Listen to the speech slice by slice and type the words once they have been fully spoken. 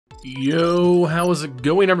Yo, how is it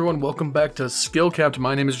going, everyone? Welcome back to SkillCapped.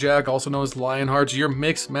 My name is Jack, also known as Lionhearts, your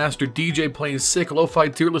mix master DJ playing sick lo-fi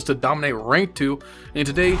tier list to dominate rank 2. And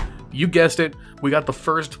today, you guessed it, we got the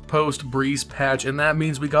first post-Breeze patch, and that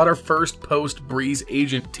means we got our first post-Breeze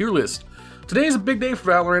agent tier list. Today is a big day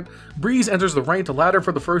for Valorant. Breeze enters the ranked ladder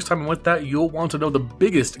for the first time, and with that, you'll want to know the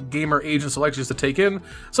biggest gamer agent selections to take in,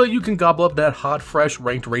 so you can gobble up that hot, fresh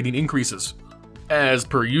ranked rating increases. As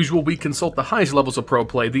per usual, we consult the highest levels of pro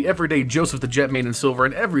play, the everyday Joseph the Jet main and Silver,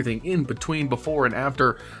 and everything in between, before and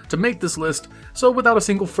after, to make this list. So without a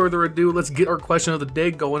single further ado, let's get our question of the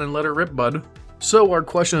day going and let it rip, bud. So our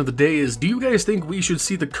question of the day is, do you guys think we should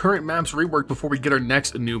see the current maps reworked before we get our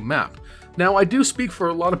next new map? Now, I do speak for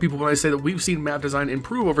a lot of people when I say that we've seen map design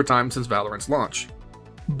improve over time since Valorant's launch.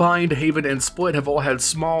 Bind, Haven, and Split have all had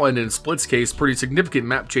small, and in Split's case, pretty significant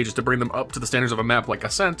map changes to bring them up to the standards of a map like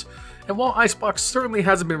Ascent, and while Icebox certainly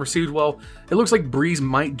hasn't been received well, it looks like Breeze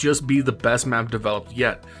might just be the best map developed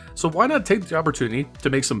yet. So why not take the opportunity to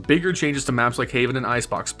make some bigger changes to maps like Haven and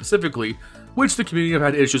Icebox specifically, which the community have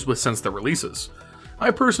had issues with since their releases. I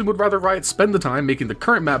personally would rather Riot spend the time making the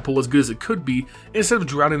current map pool as good as it could be, instead of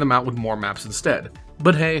drowning them out with more maps instead.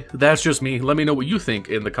 But hey, that's just me. Let me know what you think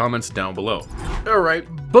in the comments down below. Alright,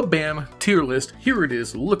 but bam, tier list, here it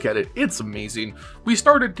is, look at it, it's amazing. We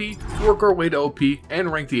start at D, work our way to OP,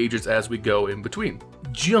 and rank the agents as we go in between.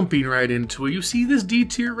 Jumping right into it, you see this D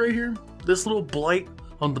tier right here? This little blight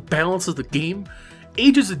on the balance of the game?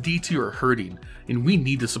 Agents at D tier are hurting, and we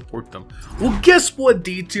need to support them. Well, guess what,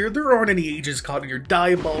 D tier? There aren't any agents caught in your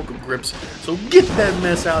diabolical grips, so get that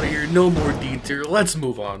mess out of here. No more D tier. Let's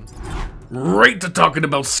move on. Right to talking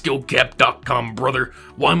about SkillCapped.com, brother.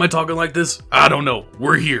 Why am I talking like this? I don't know.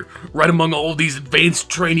 We're here. Right among all these advanced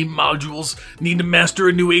training modules. Need to master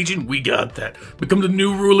a new agent? We got that. Become the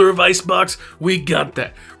new ruler of Icebox? We got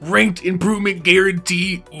that. Ranked improvement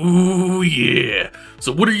guarantee? Ooh, yeah.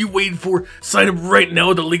 So what are you waiting for? Sign up right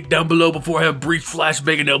now at the link down below before I have a brief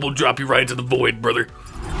flashbang and elbow drop you right into the void, brother.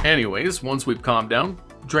 Anyways, once we've calmed down,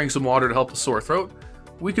 drank some water to help the sore throat,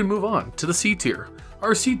 we can move on to the C tier.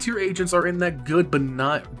 Our C tier agents are in that good but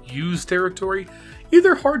not used territory,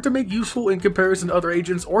 either hard to make useful in comparison to other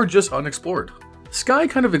agents or just unexplored. Skye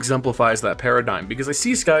kind of exemplifies that paradigm because I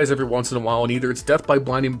see Skies every once in a while and either it's death by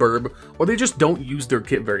blinding burb or they just don't use their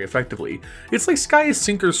kit very effectively. It's like Skye is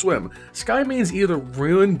sink or swim. Skye mains either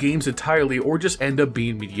ruin games entirely or just end up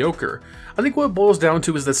being mediocre. I think what it boils down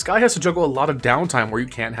to is that Skye has to juggle a lot of downtime where you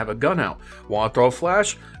can't have a gun out. Want to throw a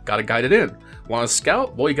flash? Gotta guide it in. Want to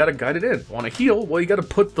scout? Well, you gotta guide it in. Want to heal? Well, you gotta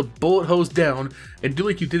put the bullet hose down and do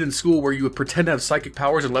like you did in school where you would pretend to have psychic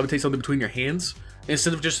powers and levitate something between your hands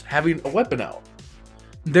instead of just having a weapon out.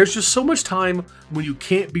 There's just so much time when you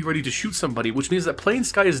can't be ready to shoot somebody, which means that playing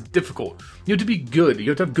Skye is difficult. You have to be good,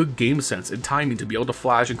 you have to have good game sense and timing to be able to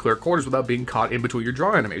flash and clear corners without being caught in between your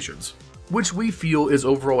draw animations, which we feel is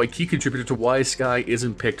overall a key contributor to why Skye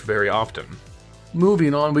isn't picked very often.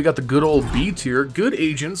 Moving on, we got the good old B tier, good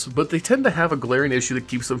agents, but they tend to have a glaring issue that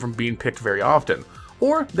keeps them from being picked very often,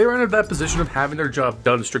 or they're in that position of having their job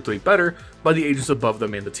done strictly better by the agents above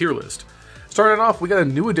them in the tier list. Starting off, we got a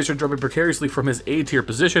new addition dropping precariously from his A tier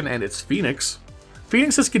position, and it's Phoenix.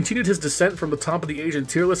 Phoenix has continued his descent from the top of the agent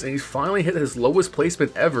tier list, and he's finally hit his lowest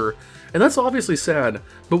placement ever, and that's obviously sad,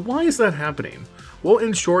 but why is that happening? Well,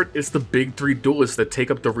 in short, it's the big three duelists that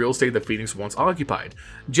take up the real estate that Phoenix once occupied.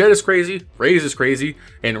 Jet is crazy, Raze is crazy,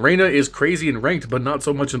 and Reyna is crazy in ranked, but not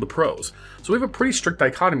so much in the pros. So we have a pretty strict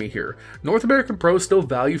dichotomy here. North American pros still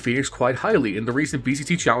value Phoenix quite highly. In the recent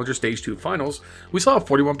VCT Challenger Stage 2 finals, we saw a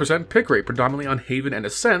 41% pick rate, predominantly on Haven and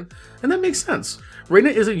Ascent, and that makes sense. Reyna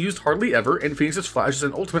isn't used hardly ever, and Phoenix's flashes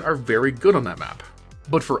and ultimate are very good on that map.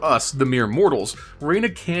 But for us, the mere mortals, Reyna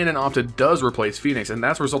can and often does replace Phoenix, and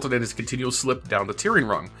that's resulted in his continual slip down the tiering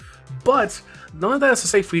rung. But none of that is to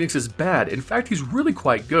say Phoenix is bad. In fact, he's really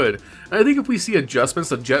quite good, and I think if we see adjustments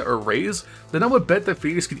to Jet or Raze, then I would bet that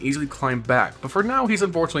Phoenix can easily climb back, but for now he's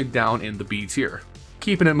unfortunately down in the B tier.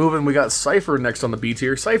 Keeping it moving, we got Cypher next on the B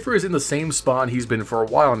tier. Cypher is in the same spot he's been for a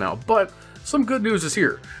while now, but some good news is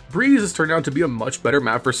here. Breeze has turned out to be a much better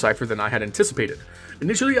map for Cypher than I had anticipated.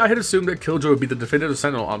 Initially, I had assumed that Killjoy would be the definitive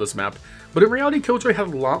sentinel on this map, but in reality, Killjoy had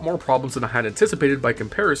a lot more problems than I had anticipated by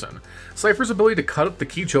comparison. Cypher's ability to cut up the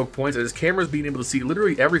key choke points and his cameras being able to see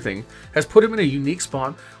literally everything has put him in a unique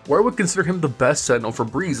spot where I would consider him the best sentinel for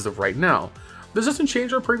Breeze as of right now. This doesn't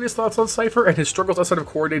change our previous thoughts on Cypher and his struggles outside of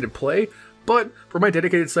coordinated play, but for my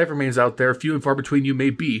dedicated Cypher mains out there, few and far between you may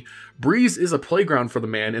be, Breeze is a playground for the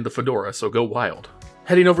man in the fedora, so go wild.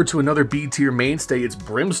 Heading over to another B tier mainstay, it's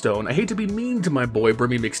Brimstone. I hate to be mean to my boy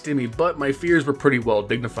Brimmy McStimmy, but my fears were pretty well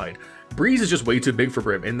dignified. Breeze is just way too big for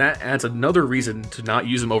Brim, and that adds another reason to not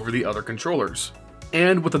use him over the other controllers.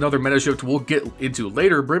 And with another meta shift we'll get into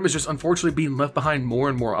later, Brim is just unfortunately being left behind more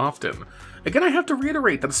and more often. Again, I have to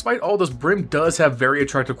reiterate that despite all this, Brim does have very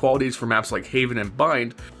attractive qualities for maps like Haven and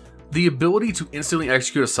Bind. The ability to instantly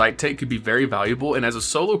execute a side take could be very valuable, and as a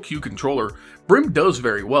solo queue controller, Brim does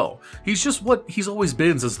very well. He's just what he's always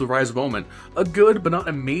been since the Rise of Omen, a good but not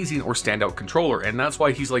amazing or standout controller, and that's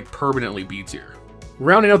why he's like permanently B tier.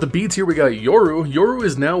 Rounding out the B tier, we got Yoru. Yoru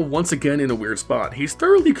is now once again in a weird spot. He's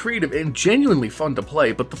thoroughly creative and genuinely fun to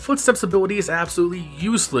play, but the footsteps ability is absolutely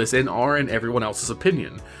useless in our and everyone else's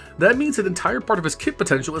opinion. That means an entire part of his kit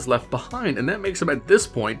potential is left behind, and that makes him at this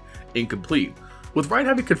point incomplete. With Riot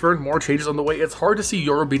having confirmed more changes on the way, it's hard to see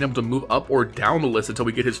Yoru being able to move up or down the list until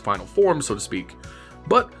we get his final form, so to speak.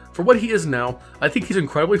 But for what he is now, I think he's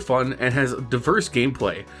incredibly fun and has diverse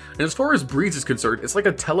gameplay. And as far as Breeze is concerned, it's like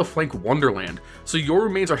a teleflank wonderland. So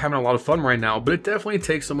Yoru mains are having a lot of fun right now, but it definitely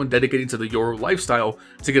takes someone dedicated to the Yoru lifestyle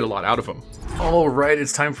to get a lot out of him. Alright,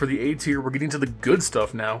 it's time for the A tier. We're getting to the good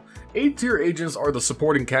stuff now. A tier agents are the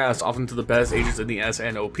supporting cast, often to the best agents in the S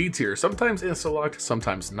and OP tier, sometimes insta-locked,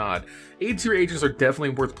 sometimes not. A tier agents are definitely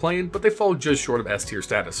worth playing, but they fall just short of S tier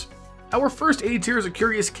status. Our first A tier is a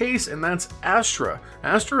curious case, and that's Astra.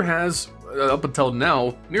 Astra has, up until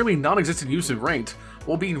now, nearly non-existent use in ranked,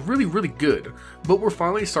 while being really good, but we're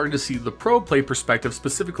finally starting to see the pro play perspective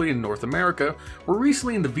specifically in North America. We're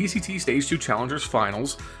recently in the VCT Stage 2 Challengers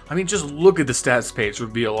Finals. I mean, just look at the stats page for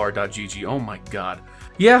VLR.gg, oh my god.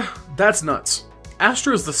 Yeah, that's nuts.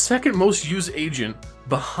 Astra is the second most used agent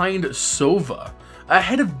behind Sova,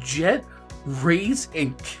 ahead of Jet, Raze,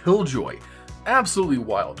 and Killjoy. Absolutely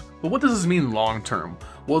wild. But what does this mean long term?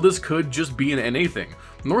 Well, this could just be an NA thing.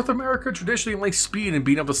 North America traditionally likes speed, and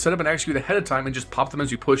being able to set up and execute ahead of time and just pop them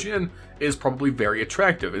as you push in is probably very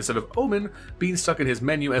attractive, instead of Omen being stuck in his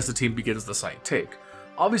menu as the team begins the side take.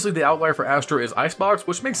 Obviously the outlier for Astra is Icebox,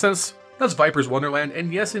 which makes sense. That's Viper's Wonderland,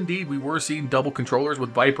 and yes indeed we were seeing double controllers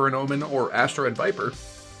with Viper and Omen or Astra and Viper,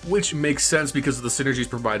 which makes sense because of the synergies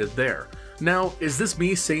provided there. Now, is this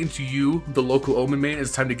me saying to you, the local Omen main,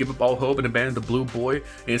 it's time to give up all hope and abandon the blue boy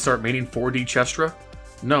and start maining 4D Chestra?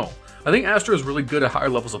 No. I think Astra is really good at higher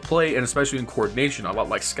levels of play, and especially in coordination, a lot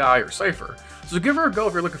like Sky or Cypher. So give her a go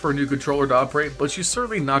if you're looking for a new controller to operate, but she's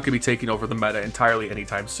certainly not going to be taking over the meta entirely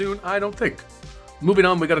anytime soon, I don't think. Moving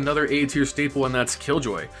on, we got another A tier staple, and that's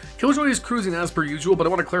Killjoy. Killjoy is cruising as per usual, but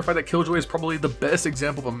I want to clarify that Killjoy is probably the best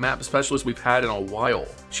example of a map specialist we've had in a while.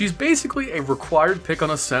 She's basically a required pick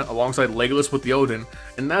on Ascent alongside Legolas with the Odin,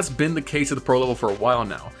 and that's been the case at the pro level for a while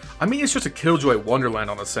now. I mean, it's just a Killjoy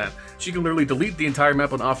wonderland on Ascent. She can literally delete the entire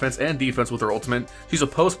map on offense and defense with her ultimate. She's a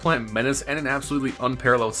post-plant menace and an absolutely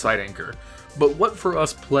unparalleled side anchor. But what for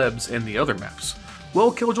us plebs in the other maps?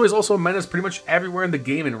 Well, Killjoy is also a menace pretty much everywhere in the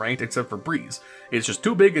game in ranked except for Breeze. It's just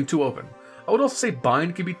too big and too open. I would also say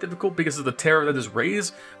Bind can be difficult because of the terror that is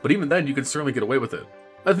Raze, but even then you can certainly get away with it.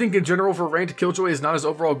 I think in general for ranked, Killjoy is not as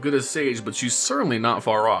overall good as Sage, but she's certainly not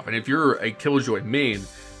far off, and if you're a Killjoy main,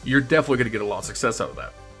 you're definitely going to get a lot of success out of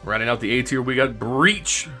that. Rounding out the A tier, we got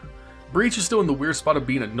Breach. Breach is still in the weird spot of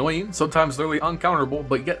being annoying, sometimes literally uncounterable,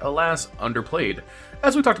 but yet alas, underplayed.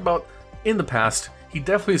 As we talked about in the past, he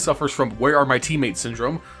definitely suffers from "where are my teammates"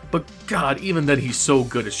 syndrome, but god, even then he's so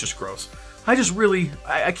good it's just gross.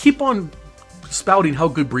 I keep on spouting how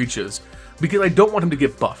good Breach is, because I don't want him to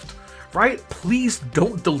get buffed. Right? Please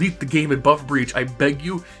don't delete the game and buff Breach, I beg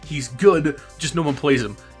you. He's good, just no one plays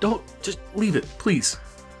him. Just leave it, please.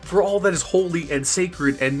 For all that is holy and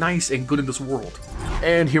sacred and nice and good in this world.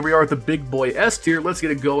 And here we are at the big boy S tier. Let's get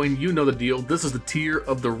it going. You know the deal. This is the tier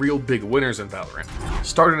of the real big winners in Valorant.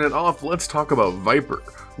 Starting it off, let's talk about Viper.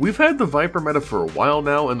 We've had the Viper meta for a while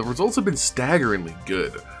now, and the results have been staggeringly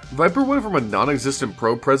good. Viper went from a non-existent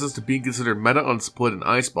pro presence to being considered meta on Split and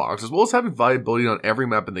Icebox, as well as having viability on every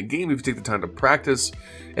map in the game if you take the time to practice,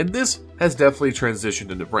 and this has definitely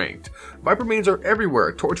transitioned into ranked. Viper mains are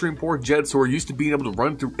everywhere, torturing poor Jets who are used to being able to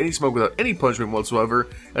run through any smoke without any punishment whatsoever,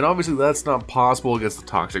 and obviously that's not possible against the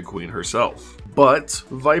Toxic Queen herself. But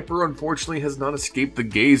Viper unfortunately has not escaped the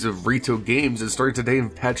gaze of Rito Games, and starting today in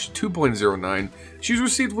patch 2.09, she's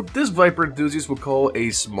received what this Viper enthusiast would call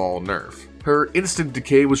a small nerf. Her instant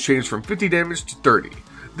decay was changed from 50 damage to 30.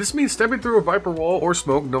 This means stepping through a Viper wall or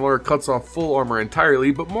smoke no longer cuts off full armor entirely,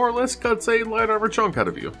 but more or less cuts a light armor chunk out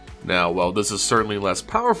of you. Now, while this is certainly less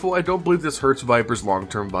powerful, I don't believe this hurts Viper's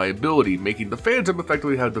long-term viability, making the Phantom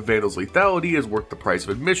effectively have the Vandal's lethality as worth the price of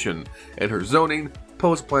admission, and her zoning,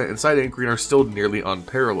 post-plant, and side anchoring are still nearly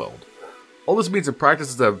unparalleled. All this means in practice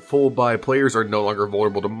is that full buy players are no longer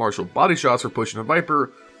vulnerable to martial body shots for pushing a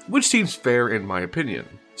Viper, which seems fair in my opinion.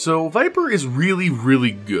 So Viper is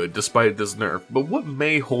really good despite this nerf, but what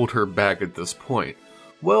may hold her back at this point?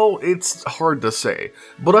 Well, it's hard to say,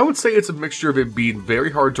 but I would say it's a mixture of it being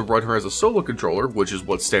very hard to run her as a solo controller, which is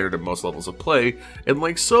what's standard at most levels of play, and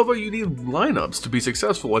like Sova, you need lineups to be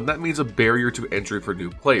successful, and that means a barrier to entry for new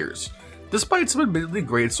players, despite some admittedly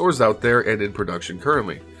great swords out there and in production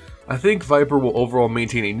currently. I think Viper will overall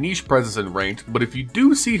maintain a niche presence in ranked, but if you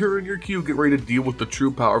do see her in your queue, get ready to deal with the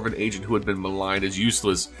true power of an agent who had been maligned as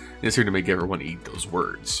useless and is here to make everyone eat those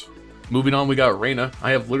words. Moving on, we got Reyna.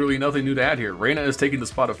 I have literally nothing new to add here. Reyna is taking the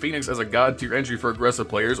spot of Phoenix as a god tier entry for aggressive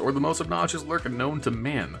players or the most obnoxious lurk known to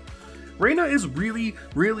man. Reyna is really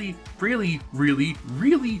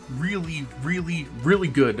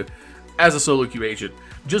good as a solo queue agent.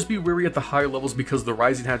 Just be wary at the higher levels because the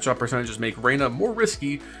rising headshot percentages make Reyna more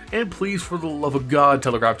risky, and please for the love of God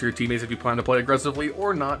telegraph to your teammates if you plan to play aggressively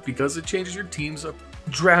or not, because it changes your teams up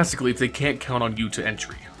drastically if they can't count on you to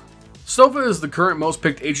entry. Sova is the current most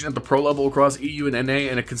picked agent at the pro level across EU and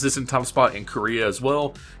NA and a consistent top spot in Korea as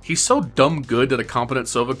well. He's so dumb good that a competent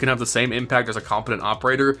Sova can have the same impact as a competent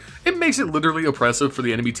operator. It makes it literally oppressive for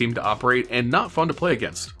the enemy team to operate and not fun to play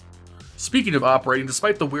against. Speaking of operating,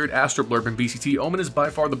 despite the weird Astro blurb in BCT, Omen is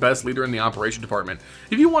by far the best leader in the operation department.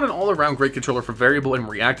 If you want an all-around great controller for variable and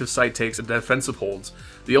reactive side takes and defensive holds,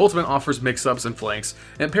 the ultimate offers mix-ups and flanks,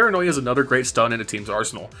 and Paranoia is another great stun in a team's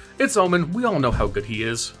arsenal. It's Omen, we all know how good he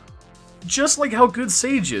is. Just like how good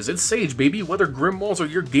Sage is. It's Sage, baby. Whether Grim Walls are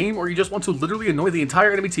your game or you just want to literally annoy the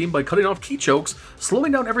entire enemy team by cutting off key chokes,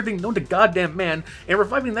 slowing down everything known to goddamn man, and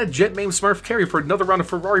reviving that jet main Smurf carry for another round of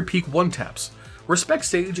Ferrari Peak 1-taps. Respect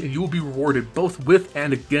Sage and you will be rewarded both with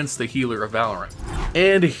and against the healer of Valorant.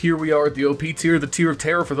 And here we are at the OP tier, the tier of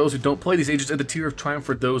terror for those who don't play these agents, and the tier of triumph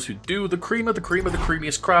for those who do. The cream of the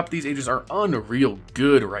creamiest crop. These agents are unreal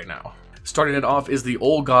good right now. Starting it off is the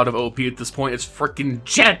old god of OP at this point. It's freaking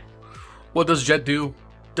Jet! What does Jet do?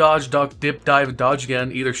 Dodge, duck, dip, dive, and dodge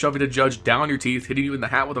again, either shoving a judge down your teeth, hitting you in the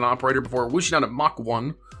hat with an operator before wishing out at Mach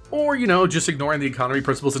 1, or, you know, just ignoring the economy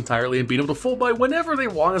principles entirely and being able to full buy whenever they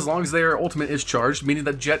want as long as their ultimate is charged, meaning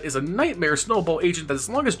that Jet is a nightmare snowball agent that as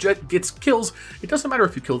long as Jet gets kills, it doesn't matter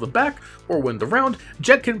if you kill them back or win the round,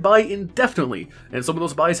 Jet can buy indefinitely, and some of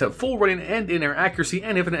those buys have full running and in-air accuracy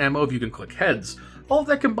and infinite ammo if you can click heads. All of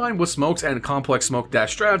that combined with smokes and complex smoke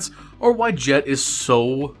dash strats are why Jet is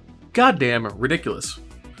so goddamn ridiculous.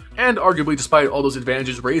 And arguably, despite all those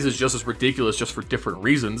advantages, Raze is just as ridiculous just for different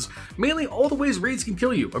reasons. Mainly all the ways Raze can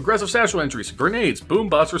kill you. Aggressive satchel entries, grenades, boom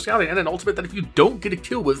bots for scouting, and an ultimate that if you don't get a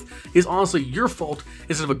kill with is honestly your fault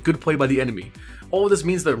instead of a good play by the enemy. All of this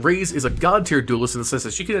means that Raze is a god tier duelist in the sense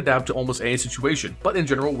that she can adapt to almost any situation, but in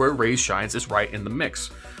general where Raze shines is right in the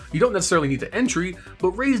mix. You don't necessarily need to entry,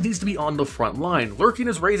 but Raze needs to be on the front line. Lurking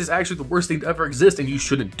as Raze is actually the worst thing to ever exist and you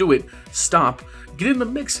shouldn't do it. Stop. Get in the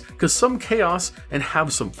mix, cause some chaos and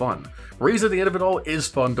have some fun. Raze at the end of it all is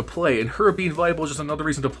fun to play, and her being viable is just another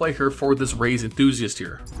reason to play her for this Raze enthusiast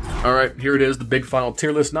here. Alright, here it is, the big final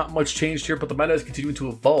tier list. Not much changed here, but the meta is continuing to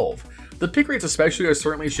evolve. The pick rates especially are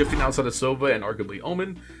certainly shifting outside of Sova and arguably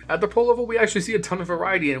Omen. At the pro level, we actually see a ton of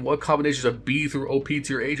variety in what combinations of B through OP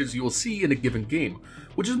tier agents you will see in a given game,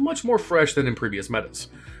 which is much more fresh than in previous metas.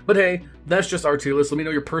 But hey, that's just our tier list. Let me know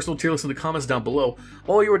your personal tier list in the comments down below.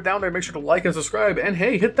 While you are down there, make sure to like and subscribe, and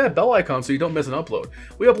hey, hit that bell icon so you don't miss an upload.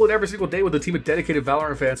 We upload every single day with a team of dedicated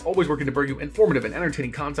Valorant fans, always working to bring you informative and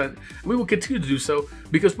entertaining content, and we will continue to do so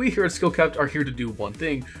because we here at SkillCapped are here to do one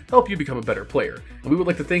thing: help you become a better player. And we would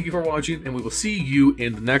like to thank you for watching, and we will see you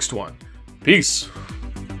in the next one. Peace!